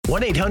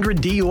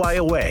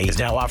1-800-DUI-AWAY is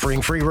now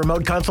offering free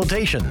remote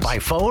consultations by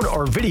phone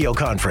or video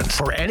conference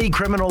for any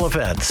criminal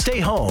offense. Stay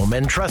home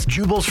and trust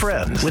Jubal's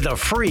friends with a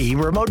free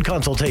remote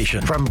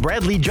consultation from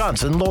Bradley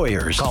Johnson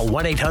Lawyers. Call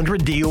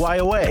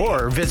 1-800-DUI-AWAY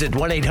or visit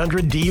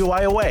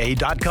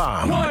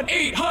 1-800-DUI-AWAY.com.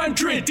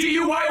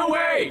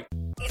 1-800-DUI-AWAY.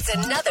 It's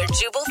another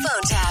Jubal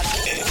phone tab.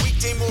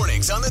 Weekday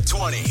mornings on the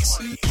 20s.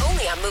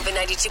 Only on Moving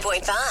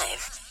 92.5.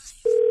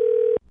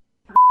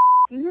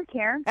 Senior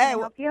Care, can Hey, I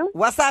help you?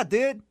 what's up,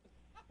 dude?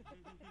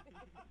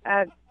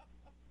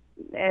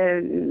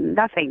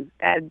 Nothing.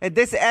 Hey,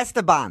 this is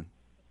Esteban.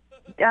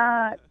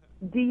 Do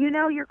you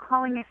know you're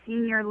calling a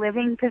senior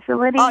living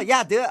facility? Oh,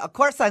 yeah, dude. Of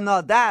course I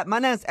know that. My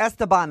name's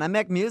Esteban. I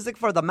make music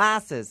for the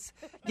masses.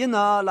 You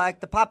know, like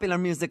the popular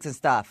music and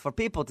stuff for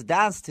people to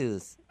dance to.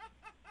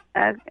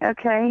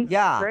 Okay.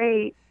 Yeah.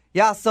 Great.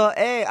 Yeah, so,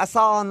 hey, I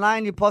saw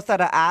online you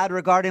posted an ad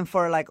regarding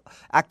for, like,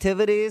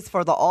 activities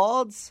for the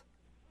olds,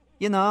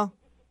 you know?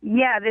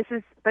 Yeah, this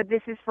is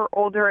for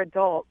older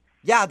adults.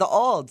 Yeah, the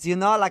olds, you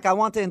know, like I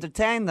want to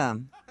entertain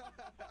them.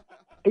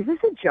 Is this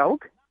a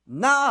joke?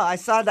 No, I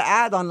saw the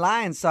ad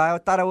online, so I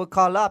thought I would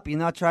call up, you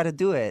know, try to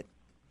do it.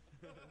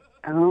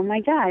 Oh, my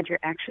God, you're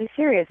actually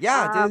serious.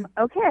 Yeah, dude.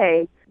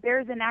 Okay.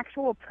 There's an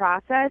actual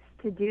process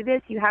to do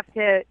this. You have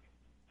to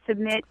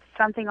submit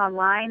something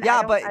online.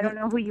 Yeah, I don't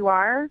know who you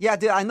are. Yeah,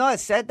 dude, I know it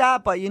said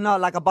that, but, you know,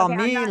 like about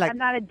me, I'm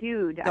not a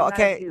dude. I'm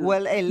okay, not a dude.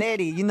 well, hey,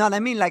 lady, you know what I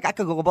mean? Like, I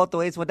could go both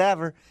ways,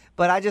 whatever.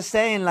 But I just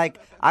saying, like,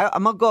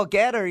 I'm going to go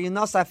get her, you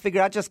know, so I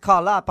figured I'd just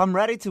call up. I'm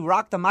ready to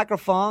rock the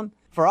microphone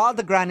for all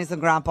the grannies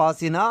and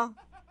grandpas, you know?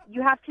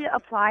 You have to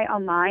apply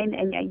online,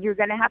 and you're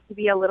going to have to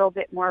be a little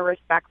bit more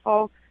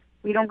respectful.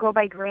 We don't go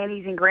by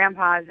grannies and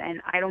grandpas,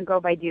 and I don't go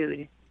by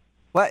dude.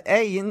 Well,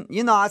 hey, you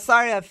know, I'm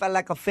sorry I felt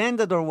like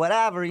offended or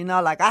whatever, you know,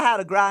 like I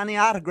had a granny,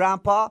 I had a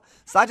grandpa,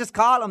 so I just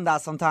call them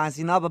that sometimes,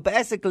 you know, but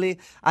basically,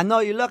 I know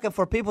you're looking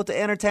for people to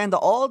entertain the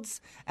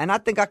olds, and I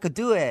think I could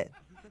do it.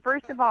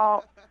 First of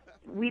all,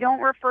 we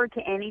don't refer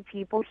to any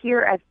people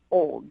here as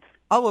olds.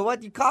 Oh, well, what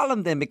do you call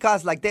them then?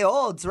 Because, like, they're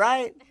olds,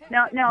 right?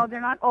 No,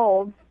 they're not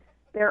olds.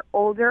 They're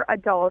older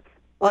adults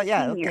or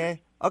seniors.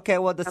 Okay. Okay,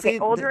 well,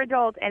 older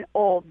adults and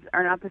olds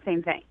are not the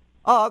same thing.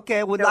 Oh,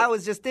 okay. Well, So, I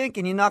was just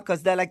thinking, you know,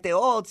 because they're like the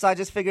olds, so I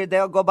just figured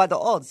they'll go by the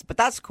olds. But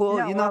that's cool,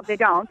 No, you know. well, they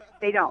don't.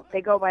 They don't. They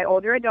go by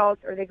older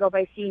adults or they go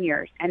by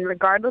seniors. And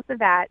regardless of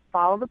that,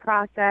 follow the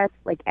process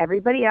like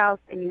everybody else,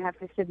 and you have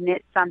to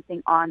submit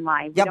something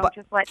online. Yeah, We don't but-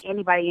 just let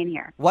anybody in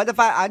here. What if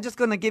I'm just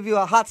going to give you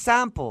a hot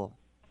sample?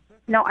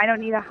 No, I don't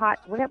need a hot.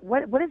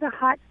 What is a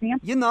hot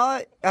sample? You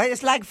know,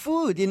 it's like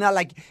food, you know,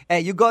 like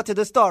you go to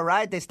the store,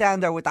 right? They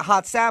stand there with a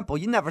hot sample.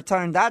 You never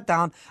turn that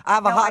down. I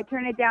have a No, hot... I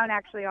turn it down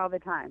actually all the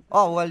time.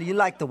 Oh, well, you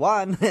like the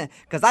one.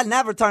 Because I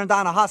never turn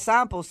down a hot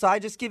sample, so I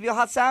just give you a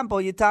hot sample.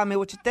 You tell me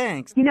what you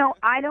think. You know,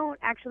 I don't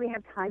actually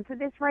have time for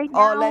this right now.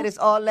 All ladies,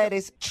 all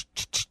ladies.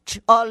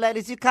 All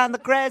ladies, you kind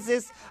of crazy.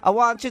 I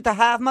want you to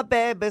have my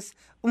babies.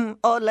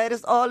 All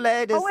ladies, all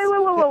ladies. Oh, wait,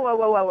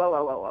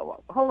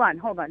 whoa. Hold on.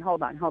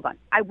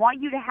 I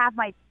want you to have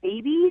my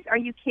babies? Are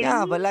you kidding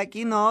Yeah, me? but like,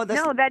 you know.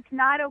 No, that's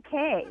not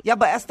okay. Yeah,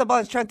 but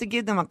Esteban's trying to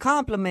give them a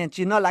compliment,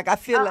 you know, like I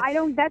feel like... I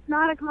don't, that's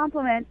not a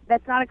compliment.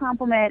 That's not a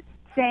compliment.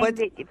 Saying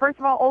that, first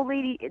of all, old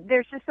lady,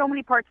 there's just so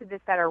many parts of this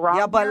that are wrong.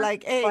 Yeah, but here,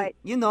 like, hey,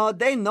 you know,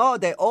 they know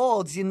they're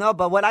old, you know,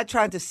 but what I'm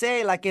trying to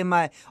say, like in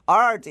my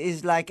art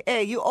is like,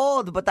 hey, you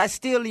old, but I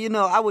still, you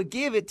know, I would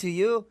give it to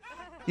you.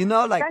 You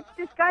know, like... That's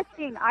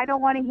disgusting. I don't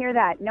want to hear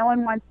that. No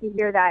one wants to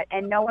hear that,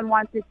 and no one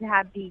wants it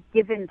to be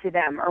given to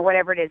them or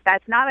whatever it is.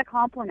 That's not a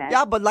compliment.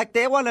 Yeah, but like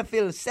they want to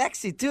feel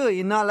sexy too,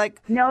 you know,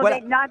 like... No, well,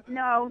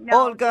 no.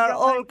 Old girl, they don't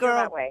want old to feel girl,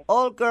 that way.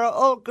 old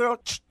girl,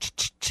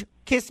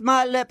 kiss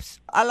my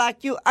lips. I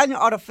like you and your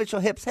artificial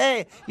hips.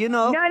 Hey, you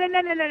know...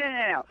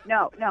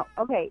 No.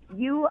 Okay,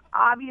 you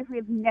obviously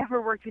have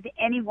never worked with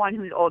anyone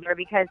who's older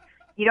because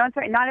you don't.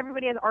 Not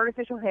everybody has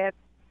artificial hips.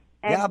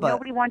 And Yeah, but-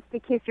 nobody wants to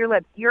kiss your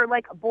lips. You're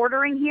like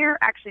bordering here,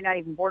 actually not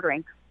even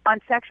bordering, on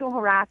sexual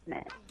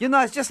harassment. You know,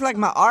 it's just like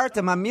my art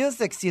and my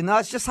music, you know,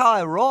 it's just how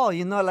I roll,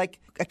 you know, like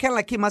I can't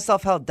like keep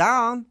myself held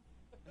down.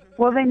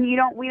 Well, then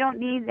we don't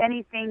need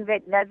anything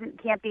that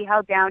can't be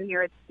held down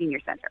here at the senior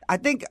center. I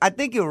think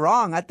you're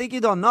wrong. I think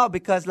you don't know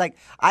because like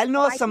I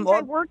know some I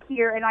old... work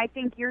here, and I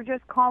think you're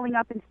just calling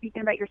up and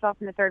speaking about yourself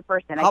in the third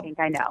person. I think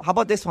I know. How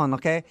about this one,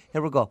 okay?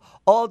 Here we go.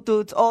 All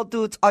dudes,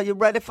 are you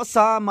ready for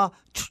summer?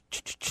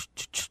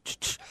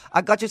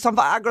 I got you some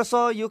Viagra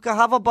so you can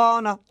have a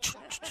boner.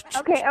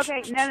 Okay.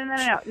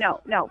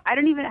 No. I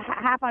don't even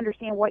half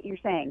understand what you're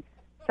saying.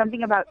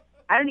 Something about,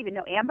 I don't even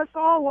know,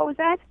 Ambisol? What was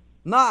that?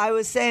 No, I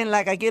was saying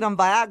like I get on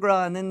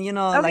Viagra and then, you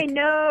know, Okay, like...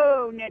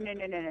 no.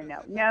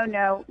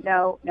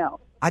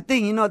 I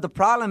think, you know, the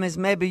problem is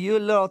maybe you're a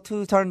little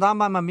too turned on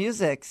by my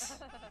musics.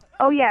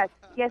 Oh, yes.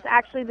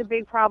 Actually, the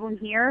big problem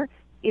here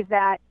is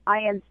that I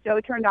am so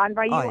turned on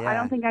by you. Oh, yeah. I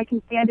don't think I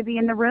can stand to be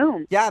in the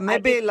room. Yeah,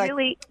 maybe like...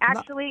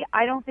 Actually,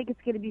 I don't think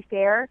it's going to be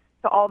fair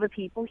to all the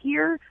people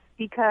here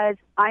because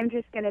I'm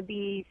just going to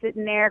be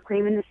sitting there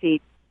creaming the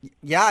seats.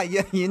 Yeah,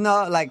 you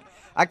know, like,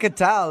 I could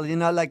tell, you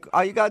know, like,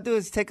 all you got to do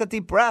is take a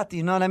deep breath,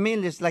 you know what I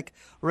mean? Just, like,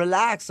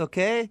 relax,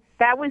 okay?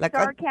 That was Like,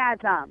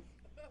 sarcasm.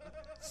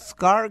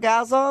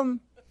 Scargasm?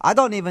 I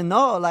don't even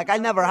know. Like, I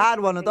never had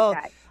one of those.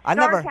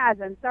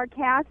 Sarcasm,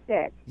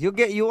 sarcastic.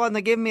 You want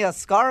to give me a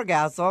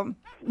scargasm?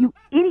 You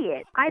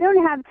idiot. I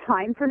don't have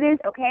time for this,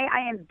 okay?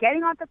 I am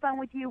getting off the phone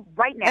with you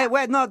right now. Hey,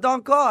 wait, no,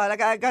 don't go. I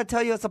got to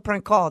tell you it's a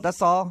prank call.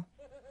 That's all.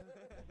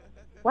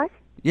 What?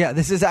 Yeah,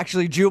 this is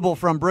actually Jubal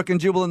from Brooke and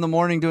Jubal in the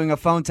Morning doing a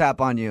phone tap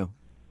on you.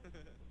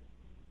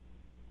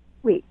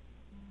 Wait,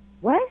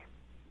 what?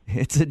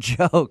 It's a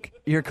joke.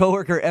 Your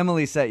coworker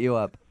Emily set you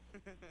up.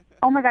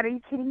 Oh my God, are you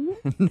kidding me?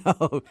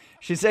 No,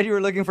 she said you were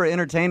looking for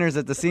entertainers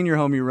at the senior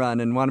home you run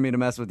and wanted me to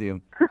mess with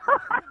you.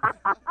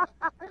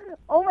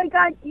 Oh my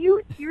God,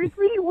 you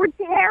seriously were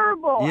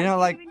terrible. You know,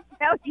 like, I didn't even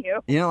tell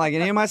you. You don't like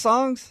any of my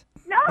songs?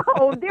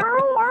 No, they're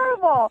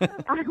horrible.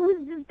 I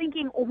was just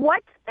thinking,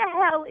 what the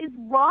hell is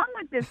wrong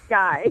with this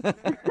guy?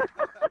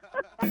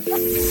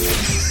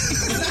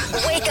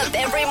 Wake up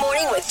every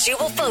morning with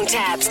Jubal phone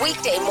tabs.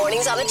 Weekday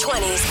mornings on the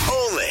 20s.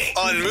 Only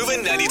on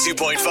Moving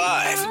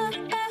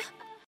 92.5.